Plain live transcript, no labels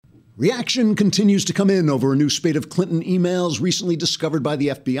Reaction continues to come in over a new spate of Clinton emails recently discovered by the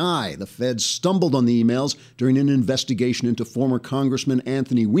FBI. The feds stumbled on the emails during an investigation into former Congressman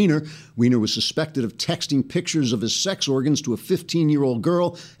Anthony Weiner. Weiner was suspected of texting pictures of his sex organs to a 15-year-old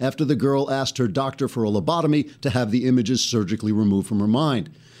girl after the girl asked her doctor for a lobotomy to have the images surgically removed from her mind.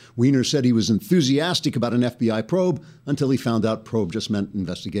 Weiner said he was enthusiastic about an FBI probe until he found out probe just meant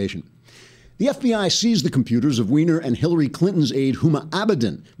investigation. The FBI seized the computers of Weiner and Hillary Clinton's aide, Huma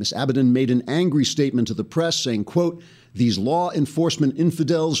Abedin. Ms. Abedin made an angry statement to the press saying, quote, "These law enforcement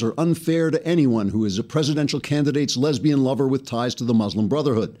infidels are unfair to anyone who is a presidential candidate's lesbian lover with ties to the Muslim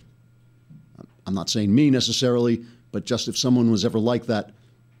Brotherhood." I'm not saying me necessarily, but just if someone was ever like that,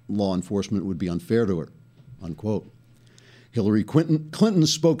 law enforcement would be unfair to her, unquote. Hillary Clinton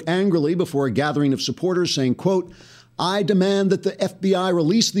spoke angrily before a gathering of supporters saying, quote, "I demand that the FBI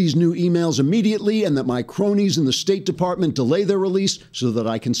release these new emails immediately and that my cronies in the State Department delay their release so that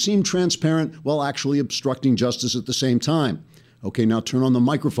I can seem transparent while actually obstructing justice at the same time. Okay, now turn on the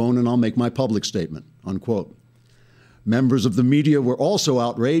microphone and I'll make my public statement," unquote. Members of the media were also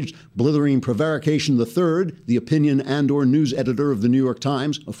outraged. Blithering Prevarication III, the opinion and or news editor of the New York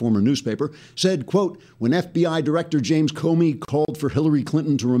Times, a former newspaper, said, quote, "When FBI Director James Comey called for Hillary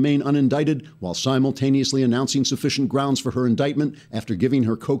Clinton to remain unindicted while simultaneously announcing sufficient grounds for her indictment after giving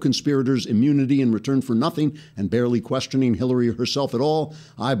her co-conspirators immunity in return for nothing and barely questioning Hillary herself at all,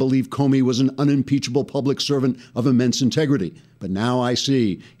 I believe Comey was an unimpeachable public servant of immense integrity. But now I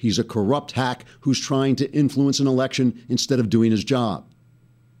see he's a corrupt hack who's trying to influence an election instead of doing his job."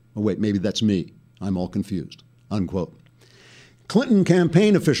 Oh, wait, maybe that's me. I'm all confused, unquote. Clinton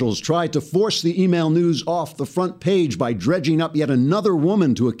campaign officials tried to force the email news off the front page by dredging up yet another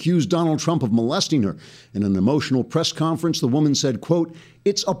woman to accuse Donald Trump of molesting her. In an emotional press conference, the woman said, quote,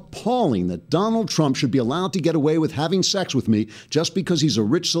 "It's appalling that Donald Trump should be allowed to get away with having sex with me just because he's a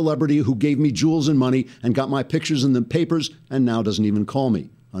rich celebrity who gave me jewels and money and got my pictures in the papers and now doesn't even call me,"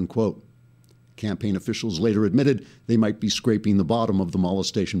 unquote. Campaign officials later admitted they might be scraping the bottom of the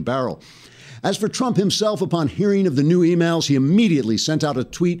molestation barrel. As for Trump himself, upon hearing of the new emails, he immediately sent out a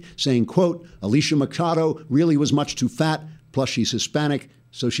tweet saying, quote, "Alicia Machado really was much too fat, plus she's Hispanic,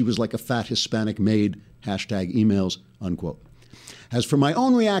 so she was like a fat Hispanic maid, #emails, unquote." As for my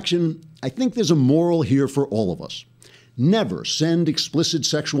own reaction, I think there's a moral here for all of us. Never send explicit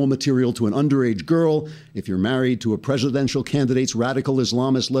sexual material to an underage girl if you're married to a presidential candidate's radical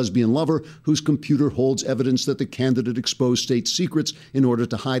Islamist lesbian lover whose computer holds evidence that the candidate exposed state secrets in order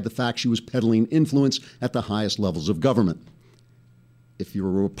to hide the fact she was peddling influence at the highest levels of government. If you're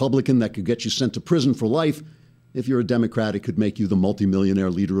a Republican, that could get you sent to prison for life. If you're a Democrat, it could make you the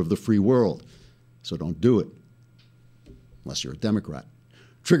multimillionaire leader of the free world. So don't do it, unless you're a Democrat.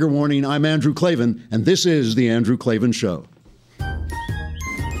 Trigger warning, I'm Andrew Klavan, and this is The Andrew Klavan Show. I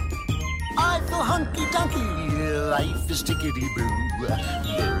feel hunky-dunky, life is tickety-boo.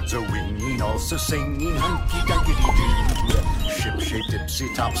 Birds are winging, also singing hunky-dunky-doo. Ship-shape,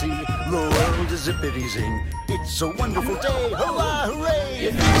 tipsy-topsy, the world is zippity-zing. It's a wonderful day, hurrah, hooray!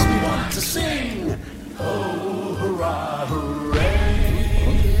 It makes me want to sing. Oh, hurrah,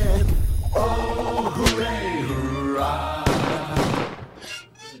 hooray! Oh, hooray, hurrah!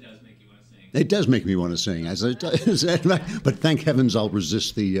 It does make me want to sing, as I said, but thank heavens I'll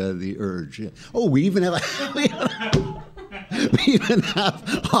resist the urge. Oh, we even have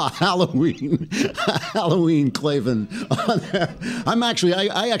Halloween Klavan on there.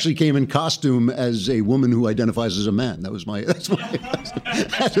 I actually came in costume as a woman who identifies as a man. That's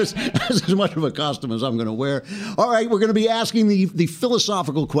as much of a costume as I'm going to wear. All right, we're going to be asking the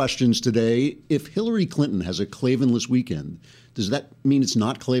philosophical questions today. If Hillary Clinton has a Klavanless weekend, does that mean it's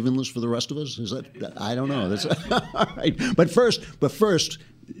not Klavanless for the rest of us? Is that, I don't know. That's all right. But first,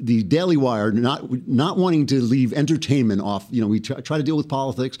 the Daily Wire not wanting to leave entertainment off. You know, we try to deal with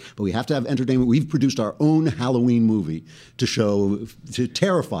politics, but we have to have entertainment. We've produced our own Halloween movie to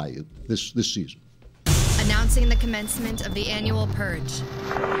terrify you this season. Announcing the commencement of the annual purge.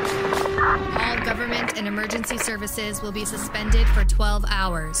 All government and emergency services will be suspended for 12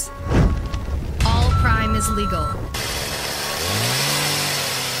 hours. All crime is legal.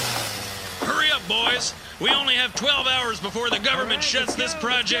 Hurry up, boys. We only have 12 hours before the government shuts this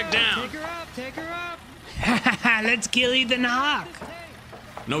project down. Take her up. Let's kill Ethan Hawke.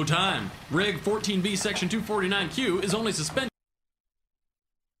 No time. Rig 14B Section 249Q is only suspended.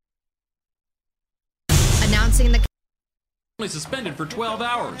 Announcing the Only suspended for 12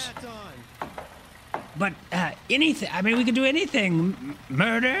 hours. But anything. I mean, we could do anything.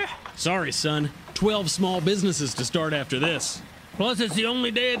 Murder? Sorry, son. 12 small businesses to start after this. Plus, it's the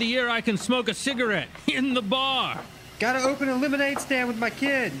only day of the year I can smoke a cigarette in the bar. Gotta open a lemonade stand with my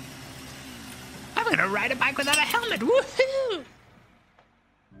kid. I'm going to ride a bike without a helmet. Woohoo!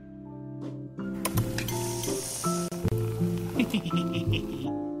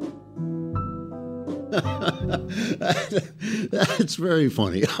 That's very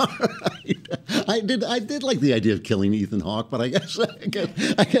funny. I did like the idea of killing Ethan Hawke, but I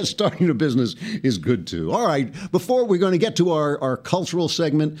guess starting a business is good too. All right, before we're going to get to our cultural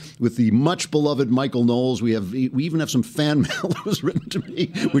segment with the much beloved Michael Knowles, we even have some fan mail that was written to me,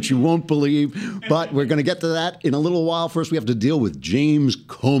 which you won't believe. But we're going to get to that in a little while. First, we have to deal with James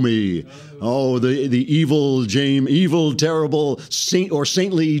Comey. Oh, the evil James, evil, terrible saint or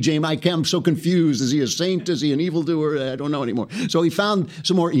saintly James. I'm so confused. Is he a saint? Is he an evildoer? I don't know anymore. So he found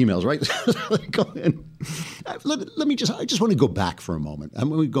some more emails, right? Go in. Let me I just want to go back for a moment. I'm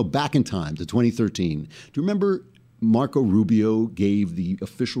going to go back in time to 2013. Do you remember Marco Rubio gave the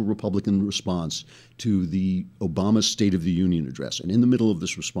official Republican response to the Obama State of the Union address? And in the middle of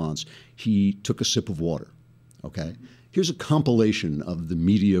this response, he took a sip of water. Okay? Here's a compilation of the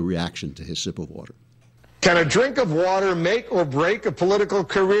media reaction to his sip of water. Can a drink of water make or break a political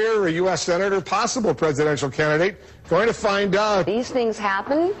career? A U.S. senator, possible presidential candidate, going to find out. These things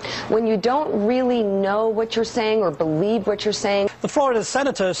happen when you don't really know what you're saying or believe what you're saying. The Florida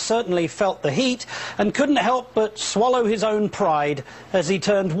senator certainly felt the heat and couldn't help but swallow his own pride as he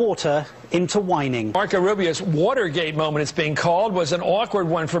turned water into whining. Marco Rubio's Watergate moment, it's being called, was an awkward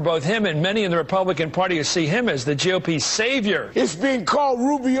one for both him and many in the Republican Party who see him as the GOP's savior. It's being called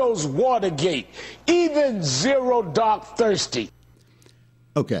Rubio's Watergate. Even Zero Dark Thirsty.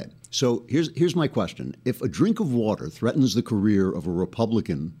 Okay, so here's my question. If a drink of water threatens the career of a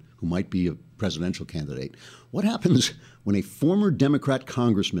Republican who might be a presidential candidate, what happens when a former Democrat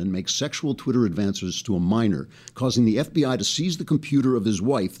congressman makes sexual Twitter advances to a minor, causing the FBI to seize the computer of his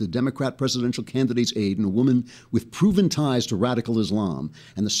wife, the Democrat presidential candidate's aide, and a woman with proven ties to radical Islam,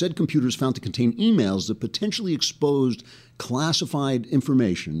 and the said computer is found to contain emails that potentially exposed classified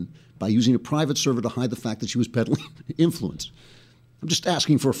information by using a private server to hide the fact that she was peddling influence? I'm just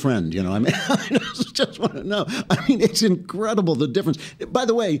asking for a friend, you know. I mean, I just want to know. I mean, it's incredible, the difference. By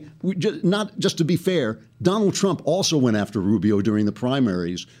the way, not just to be fair, Donald Trump also went after Rubio during the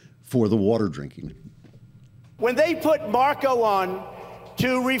primaries for the water drinking. When they put Marco on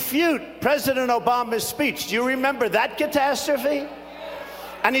to refute President Obama's speech, do you remember that catastrophe?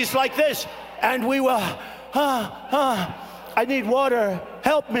 And he's like this, and we were, I need water,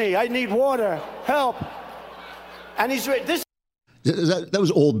 help me, I need water, help. And he's, this. That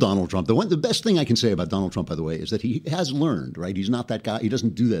was old Donald Trump. The best thing I can say about Donald Trump, by the way, is that he has learned, right? He's not that guy. He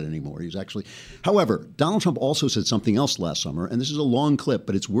doesn't do that anymore. He's actually, however, Donald Trump also said something else last summer, and this is a long clip,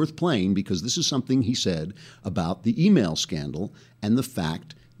 but it's worth playing because this is something he said about the email scandal and the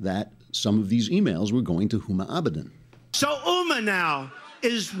fact that some of these emails were going to Huma Abedin. So Uma now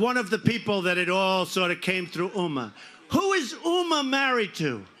is one of the people that it all sort of came through Uma. Who is Uma married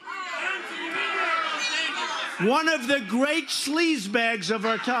to? One of the great sleazebags of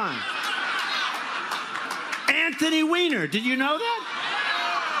our time. Anthony Weiner. Did you know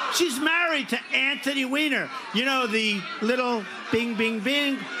that? She's married to Anthony Weiner. You know, the little bing, bing,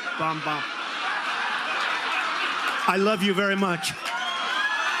 bing, bum, bum. I love you very much.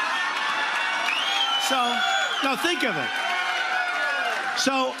 So, now think of it.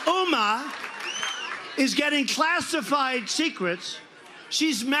 So, Uma is getting classified secrets.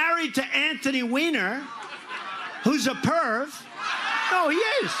 She's married to Anthony Weiner, who's a perv. No, he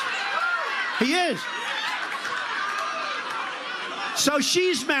is. He is. So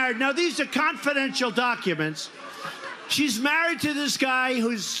she's married. Now, these are confidential documents. She's married to this guy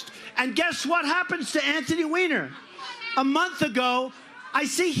who's... And guess what happens to Anthony Weiner? A month ago, I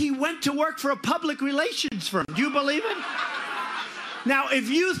see he went to work for a public relations firm. Do you believe it? Now, if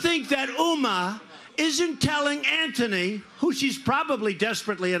you think that Uma isn't telling Anthony, who she's probably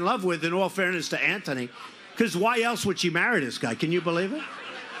desperately in love with, in all fairness to Anthony, because why else would she marry this guy? Can you believe it?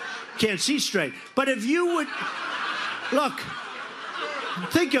 Can't see straight. But if you would... Look,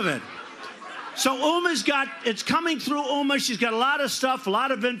 think of it. So Uma's got... It's coming through Uma. She's got a lot of stuff, a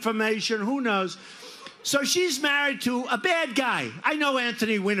lot of information. Who knows? So she's married to a bad guy. I know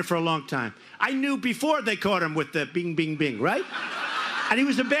Anthony Weiner for a long time. I knew before they caught him with the bing, bing, bing, right? And he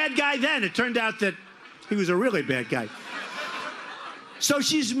was a bad guy then. It turned out that he was a really bad guy. So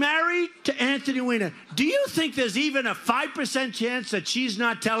she's married to Anthony Weiner. Do you think there's even a 5% chance that she's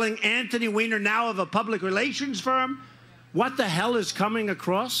not telling Anthony Weiner, now of a public relations firm, what the hell is coming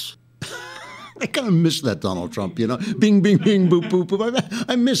across? I kind of miss that Donald Trump, you know, bing, bing, bing, boop, boop, boop.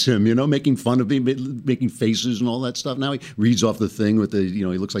 I miss him, you know, making fun of me, making faces and all that stuff. Now he reads off the thing with the, you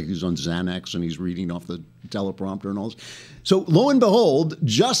know, he looks like he's on Xanax and he's reading off the teleprompter and all this. So lo and behold,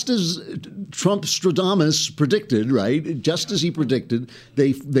 just as Trump-Stradamus predicted, right? Just as he predicted,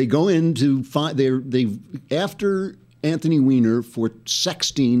 they go in to find they after Anthony Weiner for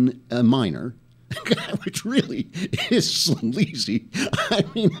sexting a minor, which really is sleazy. I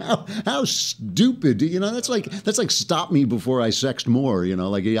mean, how stupid? You know, that's like stop me before I sext more. You know,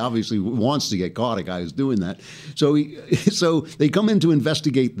 like he obviously wants to get caught. A guy who's doing that. So they come in to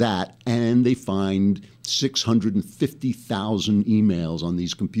investigate that, and they find 650,000 emails on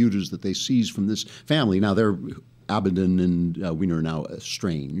these computers that they seized from this family. Now Abaddon and Weiner are now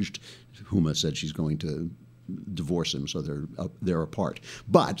estranged. Huma said she's going to divorce him, so they're apart.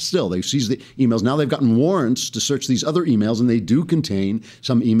 But still, they seize the emails. Now they've gotten warrants to search these other emails, and they do contain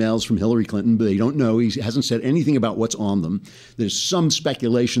some emails from Hillary Clinton, but they don't know. He hasn't said anything about what's on them. There's some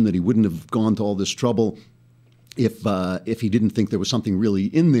speculation that he wouldn't have gone to all this trouble if he didn't think there was something really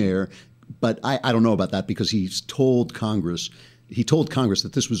in there. But I don't know about that, because he told Congress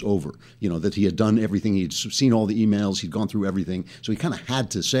that this was over, you know, that he had done everything. He'd seen all the emails. He'd gone through everything. So he kind of had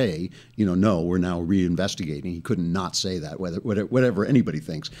to say, you know, no, we're now reinvestigating. He couldn't not say that, whatever anybody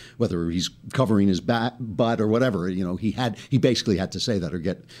thinks, whether he's covering his butt or whatever. You know, he basically had to say that or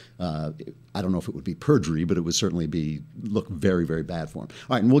get, I don't know if it would be perjury, but it would certainly look very, very bad for him.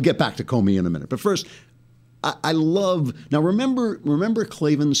 All right, and we'll get back to Comey in a minute. But first, I love, now remember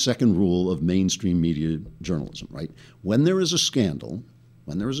Klavan's second rule of mainstream media journalism, right? When there is a scandal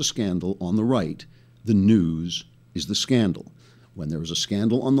on the right, the news is the scandal. When there is a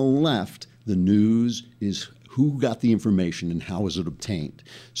scandal on the left, the news is who got the information and how is it obtained.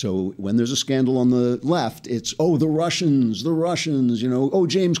 So when there's a scandal on the left, it's, the Russians, you know,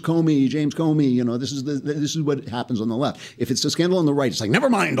 James Comey, you know, this is what happens on the left. If it's a scandal on the right, it's like, never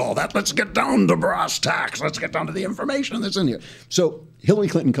mind all that, let's get down to brass tacks, let's get down to the information that's in here. So Hillary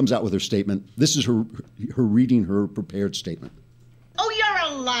Clinton comes out with her statement. This is her reading her prepared statement. Oh,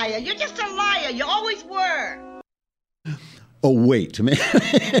 you're a liar. You're just a liar. You always were. Oh, wait, man.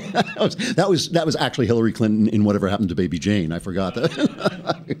 that was actually Hillary Clinton in Whatever Happened to Baby Jane. I forgot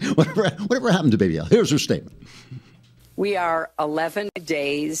that. whatever happened to Baby Al. Here's her statement. We are 11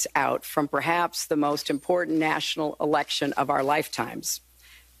 days out from perhaps the most important national election of our lifetimes.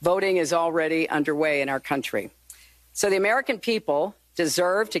 Voting is already underway in our country. So the American people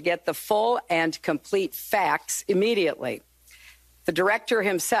deserve to get the full and complete facts immediately. The director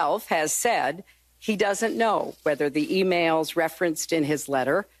himself has said he doesn't know whether the emails referenced in his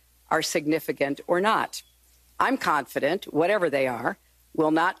letter are significant or not. I'm confident, whatever they are,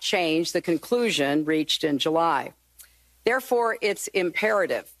 will not change the conclusion reached in July. Therefore, it's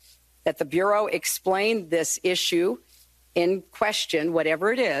imperative that the Bureau explain this issue in question,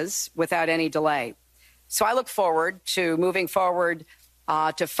 whatever it is, without any delay. So I look forward to moving forward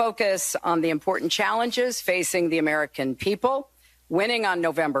to focus on the important challenges facing the American people, winning on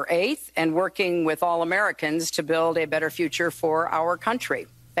November 8th, and working with all Americans to build a better future for our country.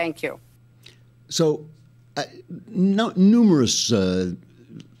 Thank you. So numerous, I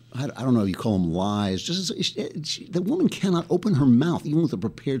don't know, you call them lies. The woman cannot open her mouth, even with a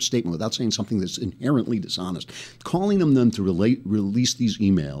prepared statement, without saying something that's inherently dishonest. Calling them to release these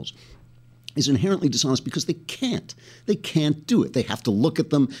emails is inherently dishonest because they can't. They can't do it. They have to look at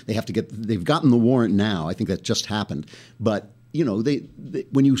them. They've gotten the warrant now. I think that just happened. But you know,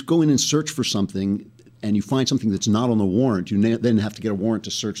 when you go in and search for something and you find something that's not on the warrant, you then have to get a warrant to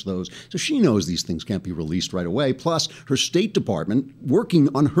search those. So she knows these things can't be released right away. Plus, her State Department, working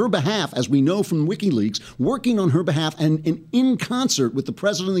on her behalf, as we know from WikiLeaks, working on her behalf and in concert with the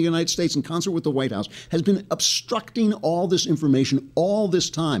President of the United States, in concert with the White House, has been obstructing all this information all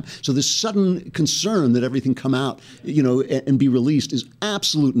this time. So this sudden concern that everything come out, you know, and be released is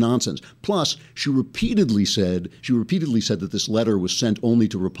absolute nonsense. Plus, she repeatedly said that this letter was sent only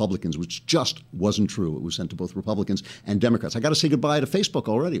to Republicans, which just wasn't true. It was sent to both Republicans and Democrats. I got to say goodbye to Facebook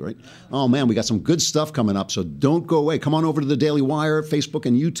already, right? Oh, man, we got some good stuff coming up, so don't go away. Come on over to the Daily Wire, Facebook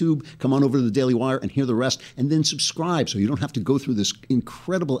and YouTube. Come on over to the Daily Wire and hear the rest, and then subscribe so you don't have to go through this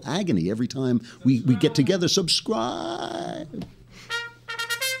incredible agony every time we get together. Subscribe.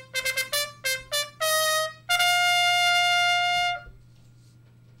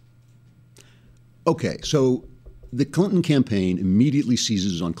 Okay, so the Clinton campaign immediately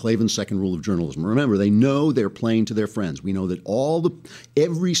seizes on Klavan's second rule of journalism. Remember, they know they're playing to their friends. We know that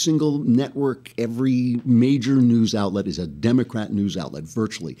every single network, every major news outlet is a Democrat news outlet,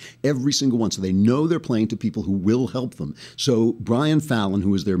 virtually every single one. So they know they're playing to people who will help them. So Brian Fallon,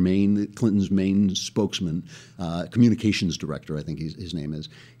 who is Clinton's main spokesman, communications director, I think his name is,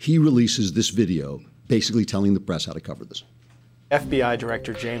 he releases this video basically telling the press how to cover this. FBI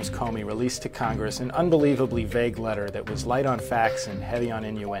Director James Comey released to Congress an unbelievably vague letter that was light on facts and heavy on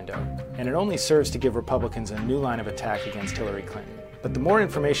innuendo, and it only serves to give Republicans a new line of attack against Hillary Clinton. But the more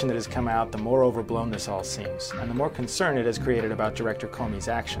information that has come out, the more overblown this all seems, and the more concern it has created about Director Comey's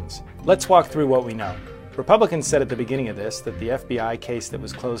actions. Let's walk through what we know. Republicans said at the beginning of this that the FBI case that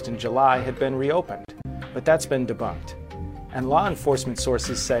was closed in July had been reopened, but that's been debunked. And law enforcement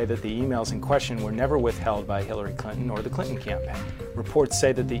sources say that the emails in question were never withheld by Hillary Clinton or the Clinton campaign. Reports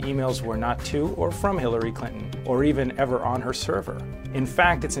say that the emails were not to or from Hillary Clinton, or even ever on her server. In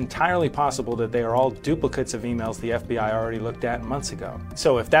fact, it's entirely possible that they are all duplicates of emails the FBI already looked at months ago.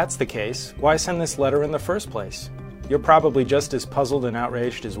 So if that's the case, why send this letter in the first place? You're probably just as puzzled and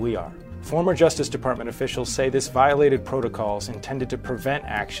outraged as we are. Former Justice Department officials say this violated protocols intended to prevent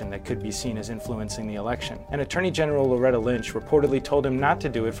action that could be seen as influencing the election. And Attorney General Loretta Lynch reportedly told him not to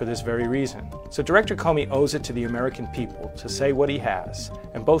do it for this very reason. So Director Comey owes it to the American people to say what he has,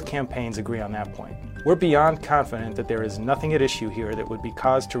 and both campaigns agree on that point. We're beyond confident that there is nothing at issue here that would be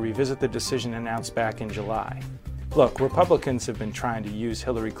cause to revisit the decision announced back in July. Look, Republicans have been trying to use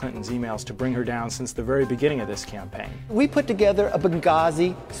Hillary Clinton's emails to bring her down since the very beginning of this campaign. We put together a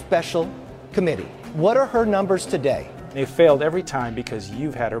Benghazi special committee. What are her numbers today? They've failed every time because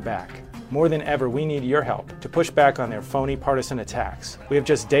you've had her back. More than ever, we need your help to push back on their phony partisan attacks. We have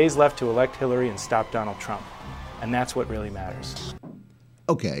just days left to elect Hillary and stop Donald Trump. And that's what really matters.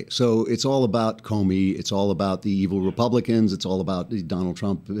 Okay, so it's all about Comey. It's all about the evil Republicans. It's all about Donald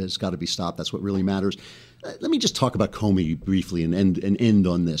Trump has got to be stopped. That's what really matters. Let me just talk about Comey briefly and end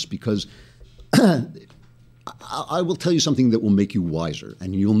on this, because I will tell you something that will make you wiser,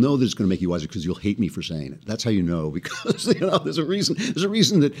 and you'll know that it's going to make you wiser because you'll hate me for saying it. That's how you know, because there's a reason. There's a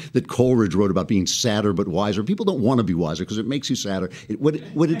reason that Coleridge wrote about being sadder but wiser. People don't want to be wiser because it makes you sadder. What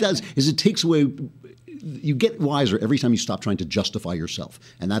it does is it takes away. You get wiser every time you stop trying to justify yourself,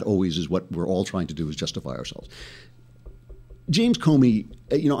 and that always is what we're all trying to do, is justify ourselves. James Comey,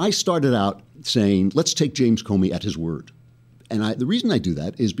 I started out saying, let's take James Comey at his word. And the reason I do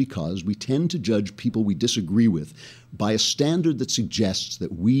that is because we tend to judge people we disagree with by a standard that suggests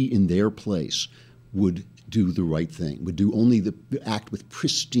that we, in their place, would do the right thing, would do only act with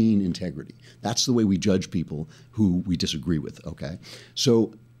pristine integrity. That's the way we judge people who we disagree with, okay?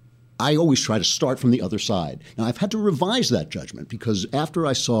 So I always try to start from the other side. Now, I've had to revise that judgment because after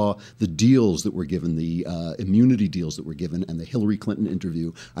I saw the deals that were given, the immunity deals that were given, and the Hillary Clinton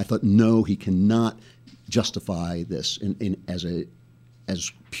interview, I thought, no, he cannot justify this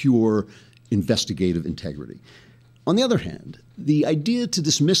as pure investigative integrity. On the other hand, the idea to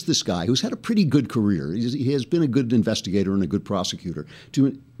dismiss this guy, who's had a pretty good career, he has been a good investigator and a good prosecutor,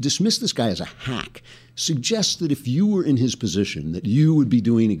 to dismiss this guy as a hack suggests that if you were in his position, that you would be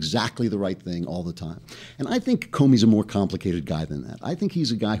doing exactly the right thing all the time. And I think Comey's a more complicated guy than that. I think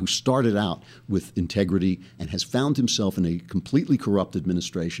he's a guy who started out with integrity and has found himself in a completely corrupt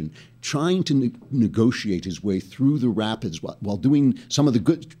administration, trying to negotiate his way through the rapids while doing some of the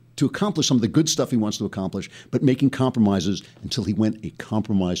good, to accomplish some of the good stuff he wants to accomplish, but making compromises until he went a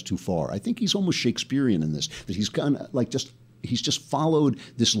compromise too far. I think he's almost Shakespearean in this, that he's kind of like he's just followed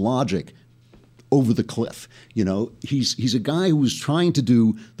this logic over the cliff. He's a guy who was trying to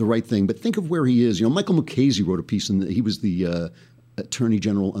do the right thing, but think of where he is. Michael Mukasey wrote a piece, and he was the Attorney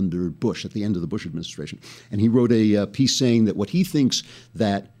General under Bush at the end of the Bush administration, and he wrote a piece saying that what he thinks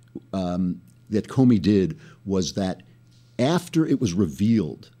that Comey did was that after it was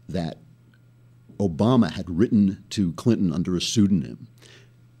revealed that Obama had written to Clinton under a pseudonym,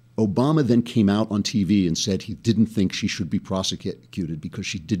 Obama then came out on TV and said he didn't think she should be prosecuted because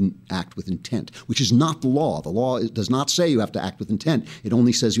she didn't act with intent, which is not the law. The law does not say you have to act with intent. It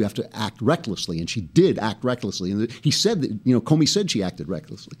only says you have to act recklessly, and she did act recklessly. And he said that, Comey said she acted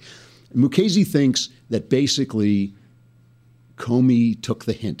recklessly. Mukasey thinks that basically Comey took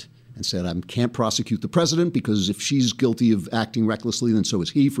the hint and said, I can't prosecute the president because if she's guilty of acting recklessly, then so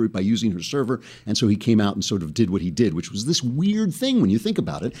is he by using her server. And so he came out and sort of did what he did, which was this weird thing when you think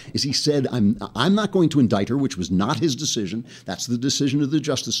about it, is he said, I'm not going to indict her, which was not his decision. That's the decision of the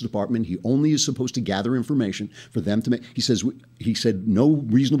Justice Department. He only is supposed to gather information for them to make. He said no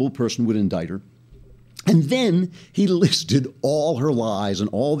reasonable person would indict her. And then he listed all her lies and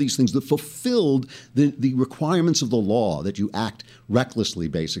all these things that fulfilled the requirements of the law, that you act recklessly,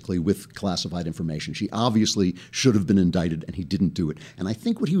 basically, with classified information. She obviously should have been indicted, and he didn't do it. And I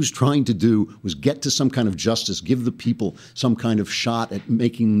think what he was trying to do was get to some kind of justice, give the people some kind of shot at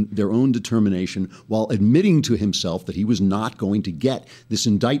making their own determination while admitting to himself that he was not going to get this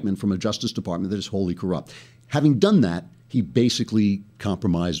indictment from a Justice Department that is wholly corrupt. Having done that, he basically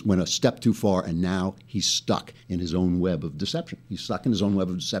compromised, went a step too far, and now he's stuck in his own web of deception. He's stuck in his own web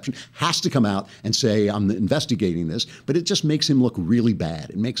of deception, has to come out and say, I'm investigating this, but it just makes him look really bad.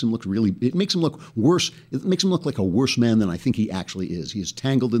 It makes him look worse. It makes him look like a worse man than I think he actually is. He is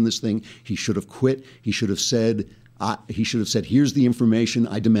tangled in this thing. He should have quit. He should have said, here's the information.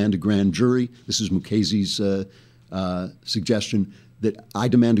 I demand a grand jury. This is Mukasey's suggestion, that I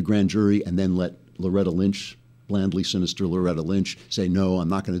demand a grand jury, and then let Loretta Lynch, blandly sinister Loretta Lynch, say, no, I'm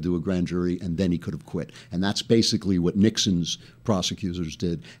not going to do a grand jury, and then he could have quit. And that's basically what Nixon's prosecutors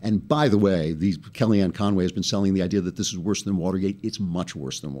did. And by the way, Kellyanne Conway has been selling the idea that this is worse than Watergate. It's much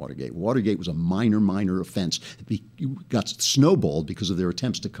worse than Watergate. Watergate was a minor offense that got snowballed because of their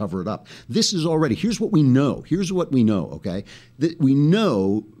attempts to cover it up. This is already, here's what we know, okay? We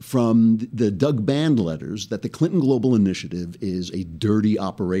know from the Doug Band letters that the Clinton Global Initiative is a dirty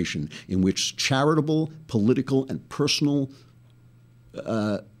operation in which charitable, political, and personal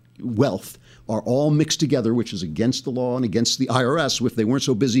wealth are all mixed together, which is against the law and against the IRS. If they weren't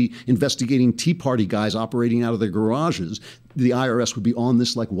so busy investigating Tea Party guys operating out of their garages, the IRS would be on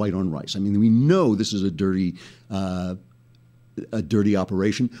this like white on rice. I mean, we know this is a dirty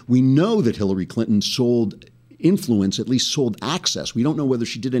operation. We know that Hillary Clinton sold influence, at least sold access. We don't know whether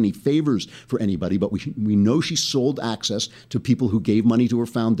she did any favors for anybody, but we know she sold access to people who gave money to her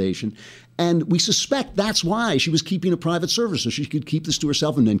foundation. And we suspect that's why she was keeping a private server, so she could keep this to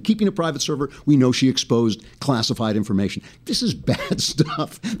herself. And then keeping a private server, we know she exposed classified information. This is bad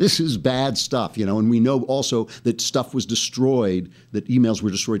stuff. This is bad stuff, And we know also that stuff was destroyed, that emails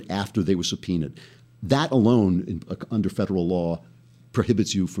were destroyed after they were subpoenaed. That alone, under federal law,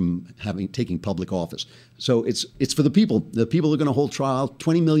 prohibits you from taking public office. So it's for the people. The people are going to hold trial.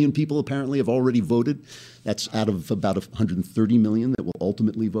 20 million people apparently have already voted. That's out of about 130 million that will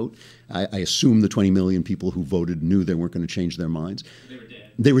ultimately vote. I assume the 20 million people who voted knew they weren't going to change their minds.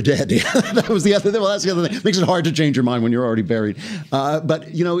 They were dead. Yeah. That was the other thing. Well, that's the other thing. It makes it hard to change your mind when you're already buried. But,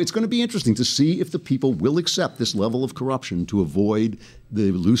 it's going to be interesting to see if the people will accept this level of corruption to avoid the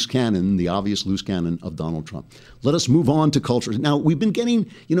obvious loose cannon of Donald Trump. Let us move on to culture. Now, we've been getting,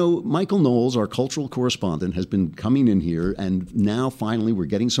 Michael Knowles, our cultural correspondent, has been coming in here, and now finally we're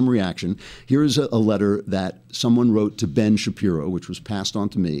getting some reaction. Here's a letter that someone wrote to Ben Shapiro, which was passed on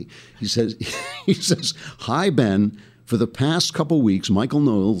to me. He says, "Hi, Ben. For the past couple weeks, Michael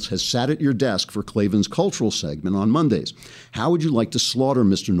Knowles has sat at your desk for Klavan's cultural segment on Mondays. How would you like to slaughter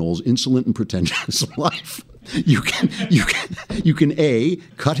Mr. Knowles' insolent and pretentious life? You can A,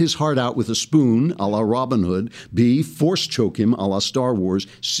 cut his heart out with a spoon, a la Robin Hood. B, force choke him, a la Star Wars.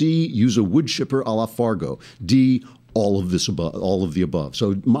 C, use a wood chipper, a la Fargo. D, all of the above.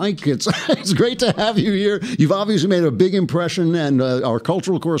 So, Mike, it's great to have you here. You've obviously made a big impression, and our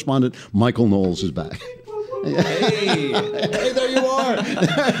cultural correspondent, Michael Knowles, is back." Hey, there you are.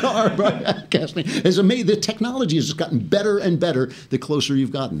 It's amazing. The technology has just gotten better and better the closer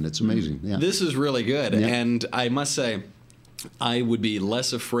you've gotten. It's amazing. Yeah. This is really good. Yeah. And I must say, I would be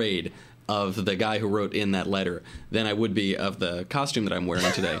less afraid of the guy who wrote in that letter than I would be of the costume that I'm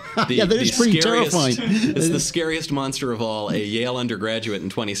wearing today. That is pretty terrifying. It's the scariest monster of all, a Yale undergraduate in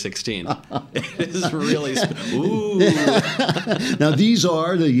 2016. It is really... Ooh. Now, these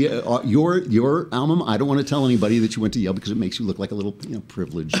are your alma. I don't want to tell anybody that you went to Yale because it makes you look like a little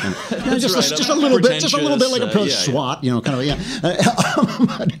privileged. Just a little bit like a SWAT, kind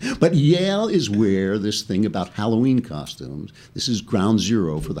of, But Yale is where this thing about Halloween costumes, this is ground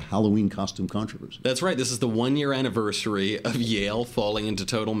zero for the Halloween costume controversy. That's right. This is the 1-year anniversary of Yale falling into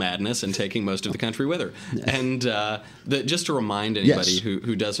total madness and taking most of the country with her. And just to remind anybody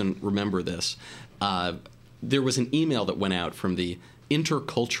who doesn't remember this, there was an email that went out from the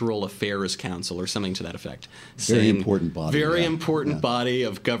Intercultural Affairs Council or something to that effect. Very important body. Very important body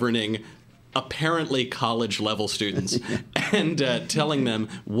of governing apparently college-level students, and telling them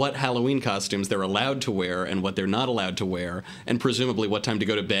what Halloween costumes they're allowed to wear and what they're not allowed to wear, and presumably what time to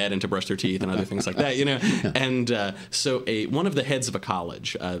go to bed and to brush their teeth and other things like that, And so one of the heads of a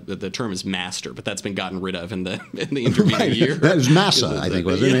college, the term is master, but that's been gotten rid of in the intervening year. That was Massa, I think,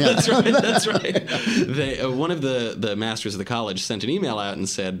 wasn't it? That's right. One of the masters of the college sent an email out and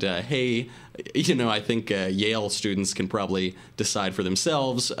said, hey, I think Yale students can probably decide for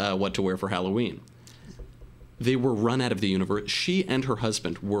themselves what to wear for Halloween. They were run out of the university. She and her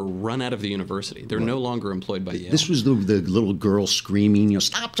husband were run out of the university. They're no longer employed by Yale. This was the little girl screaming,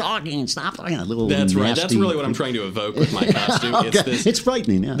 stop talking, stop talking. That's right. That's really what I'm trying to evoke with my costume. Okay. It's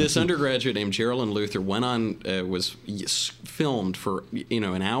frightening. Yeah. This undergraduate named Geraldine Luther went on, was filmed for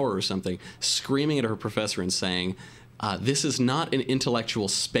an hour or something, screaming at her professor and saying, this is not an intellectual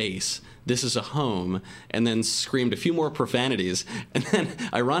space. This is a home, and then screamed a few more profanities, and then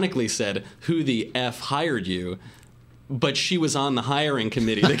ironically said, "Who the F hired you?" But she was on the hiring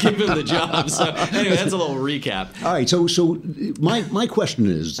committee that gave him the job. So anyway, that's a little recap. All right. So my question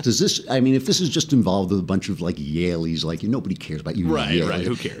is, does this? I mean, if this is just involved with a bunch of like Yaleys, like nobody cares about you. Right. Yaleys. Right.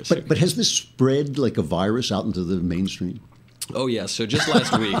 Who cares? But has this spread like a virus out into the mainstream? Oh, yes. So just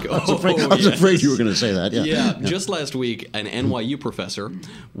last week. I was afraid you were going to say that. Yeah. Just last week, an NYU professor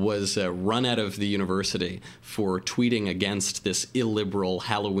was run out of the university for tweeting against this illiberal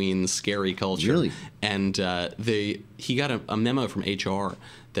Halloween scary culture. Really? And he got a memo from HR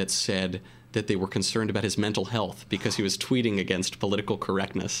that said that they were concerned about his mental health because he was tweeting against political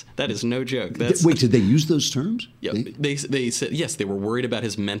correctness. That is no joke. Wait, did they use those terms? Yeah, they said, yes, they were worried about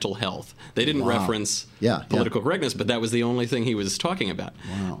his mental health. They didn't reference political correctness, but that was the only thing he was talking about.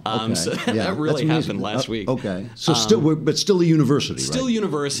 Wow. Okay. So that really happened last week. Okay. So still a university, Still right?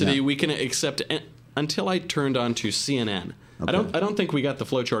 university. Yeah. We can accept until I turned on to CNN. Okay. I don't think we got the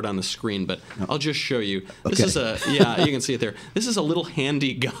flowchart on the screen, but I'll just show you. This is you can see it there. This is a little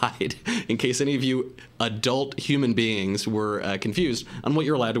handy guide in case any of you adult human beings were confused on what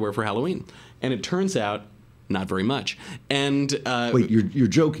you're allowed to wear for Halloween. And it turns out not very much. And wait, you're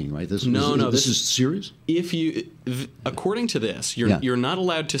joking, right? This is serious? If you, according to this, you're not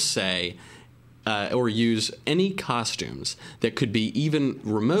allowed to say or use any costumes that could be even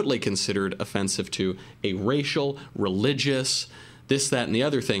remotely considered offensive to a racial, religious, this, that, and the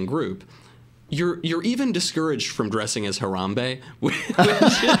other thing group. You're even discouraged from dressing as Harambe, which is...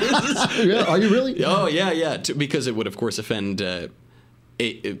 Are you really? Oh, yeah, because it would, of course, offend...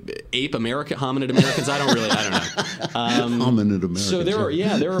 hominid Americans. I don't know. Hominid Americans. So there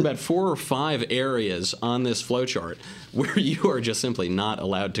are about 4 or 5 areas on this flowchart where you are just simply not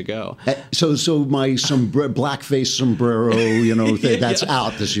allowed to go. So my blackface sombrero, that's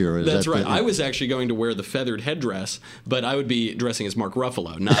out this year. That's right. I was actually going to wear the feathered headdress, but I would be dressing as Mark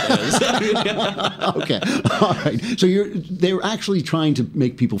Ruffalo, not as. Okay, all right. So they're actually trying to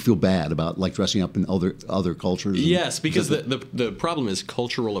make people feel bad about like dressing up in other cultures. Yes, because the problem is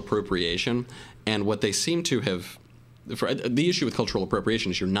cultural appropriation, and what they seem to have. The issue with cultural appropriation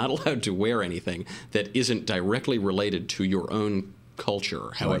is you're not allowed to wear anything that isn't directly related to your own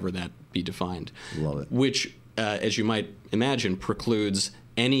culture, however that be defined. Love it. Which, as you might imagine, precludes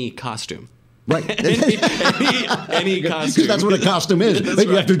any costume. Right. any costume. Because that's what a costume is. That's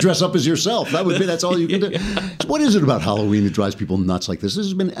You have to dress up as yourself. That's all you can do. Yeah. So what is it about Halloween that drives people nuts like this? This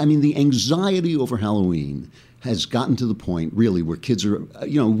has been, the anxiety over Halloween has gotten to the point, really, where kids are,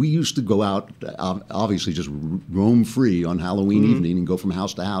 we used to go out, obviously just roam free on Halloween evening and go from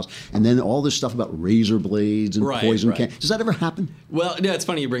house to house. And then all this stuff about razor blades and poison candy. Does that ever happen? Well, no, it's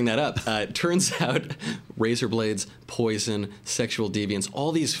funny you bring that up. It turns out razor blades, poison, sexual deviance,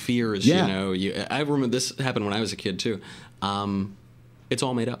 all these fears, I remember this happened when I was a kid, too. It's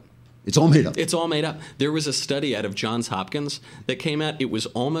all made up. It's all made up. It's all made up. There was a study out of Johns Hopkins that came out. It was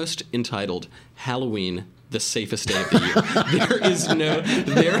almost entitled Halloween, the safest day of the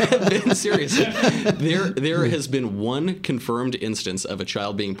year. There has been one confirmed instance of a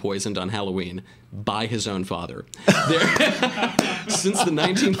child being poisoned on Halloween by his own father. Since the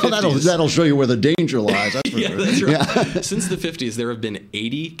 1950s. That'll show you where the danger lies. That's for sure. That's right. Yeah. Since the 50s, there have been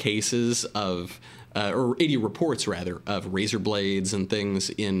 80 cases of or 80 reports, rather, of razor blades and things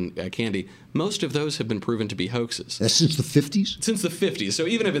in candy. Most of those have been proven to be hoaxes. That's since the 50s? Since the 50s. So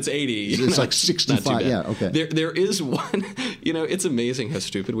even if it's 80... It's like 65, yeah, okay. There is one... it's amazing how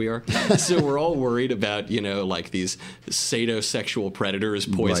stupid we are. So we're all worried about, like these sadosexual predators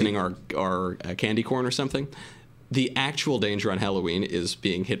poisoning our candy corn or something. The actual danger on Halloween is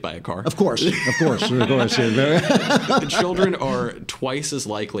being hit by a car. Of course. The children are twice as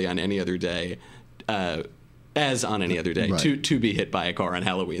likely on any other day as on any other day to be hit by a car on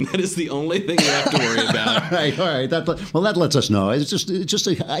Halloween. That is the only thing you have to worry about. All right. That lets us know. It's just.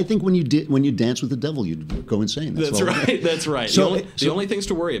 I think when you dance with the devil, you go insane. That's right. So, the only things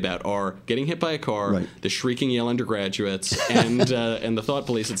to worry about are getting hit by a car, the shrieking Yale undergraduates, and the thought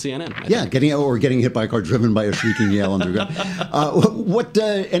police at CNN. Getting hit by a car driven by a shrieking Yale undergrad.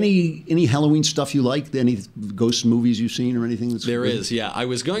 Any Halloween stuff you like? Any ghost movies you've seen or anything? There is. Yeah, I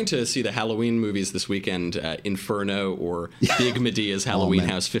was going to see the Halloween movies this weekend. Inferno or Big Medea's Halloween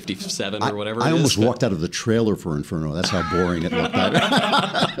House 57 or whatever. I almost walked out of the trailer for Inferno. That's how boring it looked.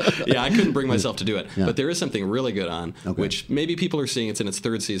 Yeah, I couldn't bring myself to do it. Yeah. But there is something really good on, which maybe people are seeing. It's in its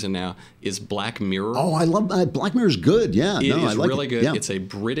 3rd season now. Is Black Mirror? Oh, I love Black Mirror is good. Yeah, it is really good. Yeah. It's a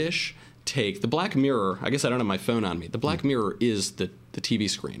British take the Black Mirror. I guess I don't have my phone on me. The Black Mirror is the TV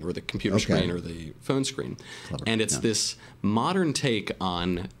screen or the computer screen or the phone screen. Clever. And it's this modern take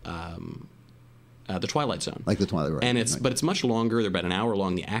on the Twilight Zone. Like the Twilight, right. And but it's much longer. They're about an hour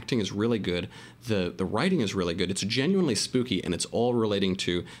long. The acting is really good. The writing is really good. It's genuinely spooky, and it's all relating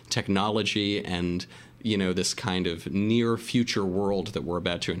to technology and, this kind of near future world that we're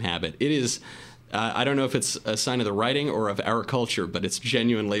about to inhabit. It is... I don't know if it's a sign of the writing or of our culture, but it's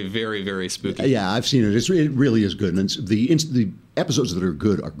genuinely very, very spooky. Yeah, I've seen it. It really is good. And the episodes that are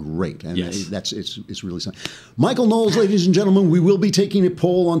good are great. And yes. It's really something. Michael Knowles, ladies and gentlemen, we will be taking a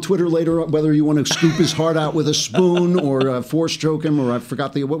poll on Twitter later whether you want to scoop his heart out with a spoon or force choke him, or I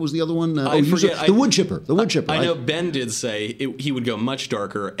forgot what was the other one? I forget. The wood chipper. The wood chipper. I know Ben did say he would go much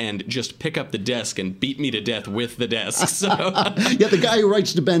darker and just pick up the desk and beat me to death with the desk. So. Yeah, the guy who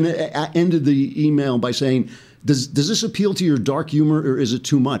writes to Ben ended the email by saying, Does this appeal to your dark humor, or is it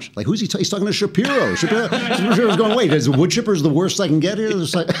too much? Like, who's he? He's talking to Shapiro. Shapiro's going, wait, is wood chippers the worst I can get here?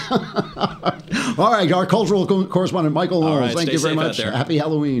 It's like, all right, our cultural correspondent, Michael Knowles, right, thank you very much. Happy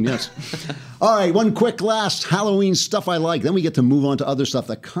Halloween, yes. All right, one quick last Halloween stuff I like. Then we get to move on to other stuff.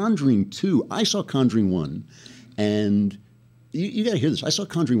 The Conjuring 2. I saw Conjuring 1, and you got to hear this. I saw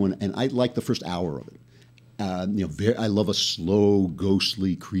Conjuring 1, and I liked the first hour of it. I love a slow,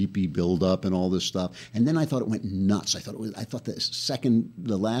 ghostly, creepy build-up and all this stuff. And then I thought it went nuts. I thought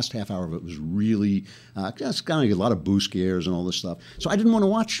the last half hour of it was really just kind of a lot of boo scares and all this stuff. So I didn't want to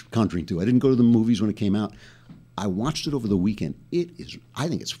watch Conjuring 2. I didn't go to the movies when it came out. I watched it over the weekend. I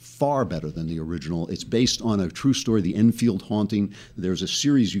think it's far better than the original. It's based on a true story, The Enfield Haunting. There's a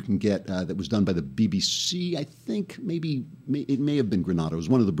series you can get that was done by the BBC. I think it may have been Granada. It was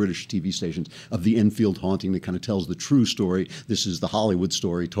one of the British TV stations of The Enfield Haunting that kind of tells the true story. This is the Hollywood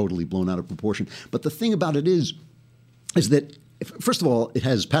story, totally blown out of proportion. But the thing about it is that, first of all, it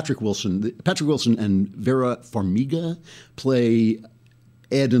has Patrick Wilson. Patrick Wilson and Vera Farmiga play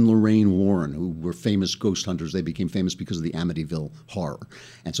Ed and Lorraine Warren, who were famous ghost hunters. They became famous because of the Amityville horror.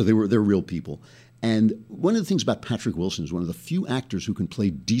 And so they're real people. And one of the things about Patrick Wilson is one of the few actors who can play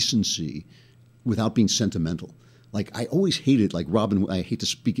decency without being sentimental. Like, I always hated, like I hate to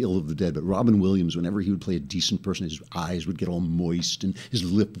speak ill of the dead, but Robin Williams, whenever he would play a decent person, his eyes would get all moist and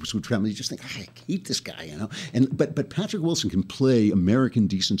his lips would tremble. You just think, I hate this guy, But Patrick Wilson can play American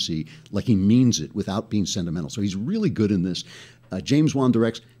decency like he means it without being sentimental. So he's really good in this. James Wan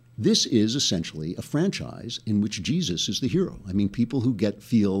directs. This is essentially a franchise in which Jesus is the hero. I mean, people who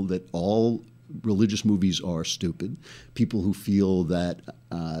feel that all religious movies are stupid, people who feel that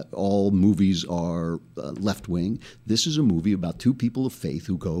all movies are left-wing. This is a movie about two people of faith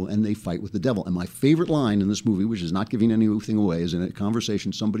who go and they fight with the devil. And my favorite line in this movie, which is not giving anything away, is in a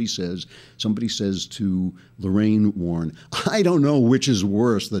conversation somebody says to Lorraine Warren, I don't know which is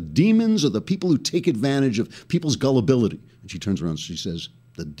worse, the demons or the people who take advantage of people's gullibility. And she turns around and she says,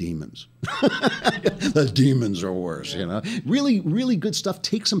 the demons. The demons are worse, Really, really good stuff.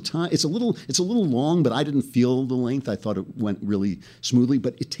 Take some time. It's a little long, but I didn't feel the length. I thought it went really smoothly,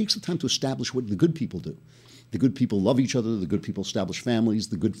 but it takes the time to establish what the good people do. The good people love each other. The good people establish families.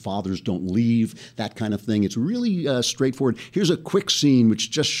 The good fathers don't leave, that kind of thing. It's really straightforward. Here's a quick scene which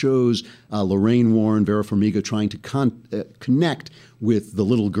just shows Lorraine Warren, Vera Farmiga, trying to connect with the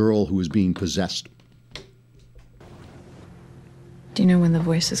little girl who is being possessed. Do you know when the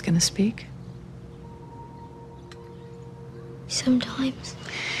voice is going to speak? Sometimes.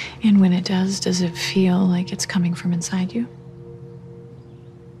 And when it does it feel like it's coming from inside you?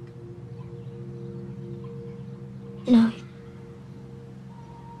 No.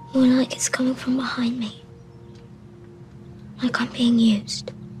 More like it's coming from behind me. Like I'm being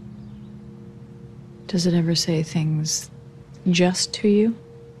used. Does it ever say things just to you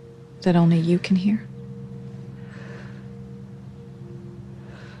that only you can hear?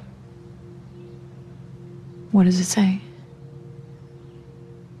 What does it say?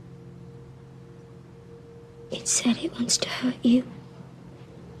 It said it wants to hurt you.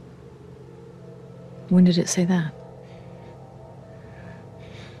 When did it say that?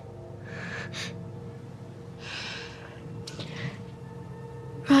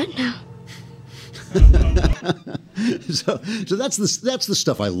 Right now. So that's the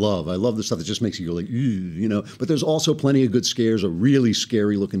stuff I love. I love the stuff that just makes you go like, But there's also plenty of good scares. A really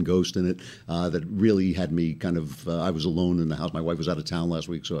scary looking ghost in it that really had me kind of. I was alone in the house. My wife was out of town last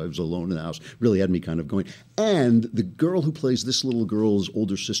week, so I was alone in the house. Really had me kind of going. And the girl who plays this little girl's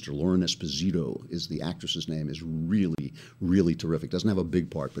older sister, Lauren Esposito, is the actress's name. Is really, really terrific. Doesn't have a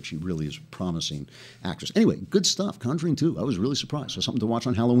big part, but she really is a promising actress. Anyway, good stuff. Conjuring 2. I was really surprised. So something to watch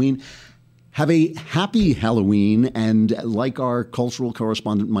on Halloween. Have a happy Halloween, and like our cultural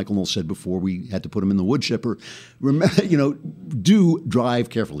correspondent Michael Knowles said before, we had to put him in the wood chipper. Remember, do drive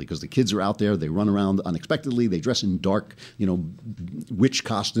carefully because the kids are out there. They run around unexpectedly. They dress in dark, witch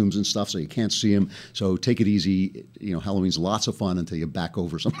costumes and stuff, so you can't see them. So take it easy. Halloween's lots of fun until you back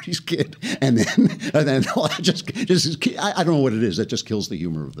over somebody's kid, and then just I don't know what it is. That just kills the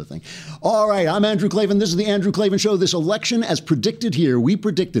humor of the thing. All right, I'm Andrew Klavan. This is the Andrew Klavan Show. This election, as predicted here, we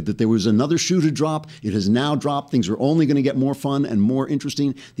predicted that there was another shoe to drop. It has now dropped. Things are only going to get more fun and more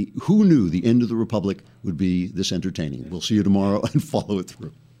interesting. Who knew the end of the Republic would be this entertaining? We'll see you tomorrow and follow it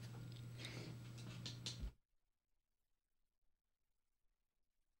through.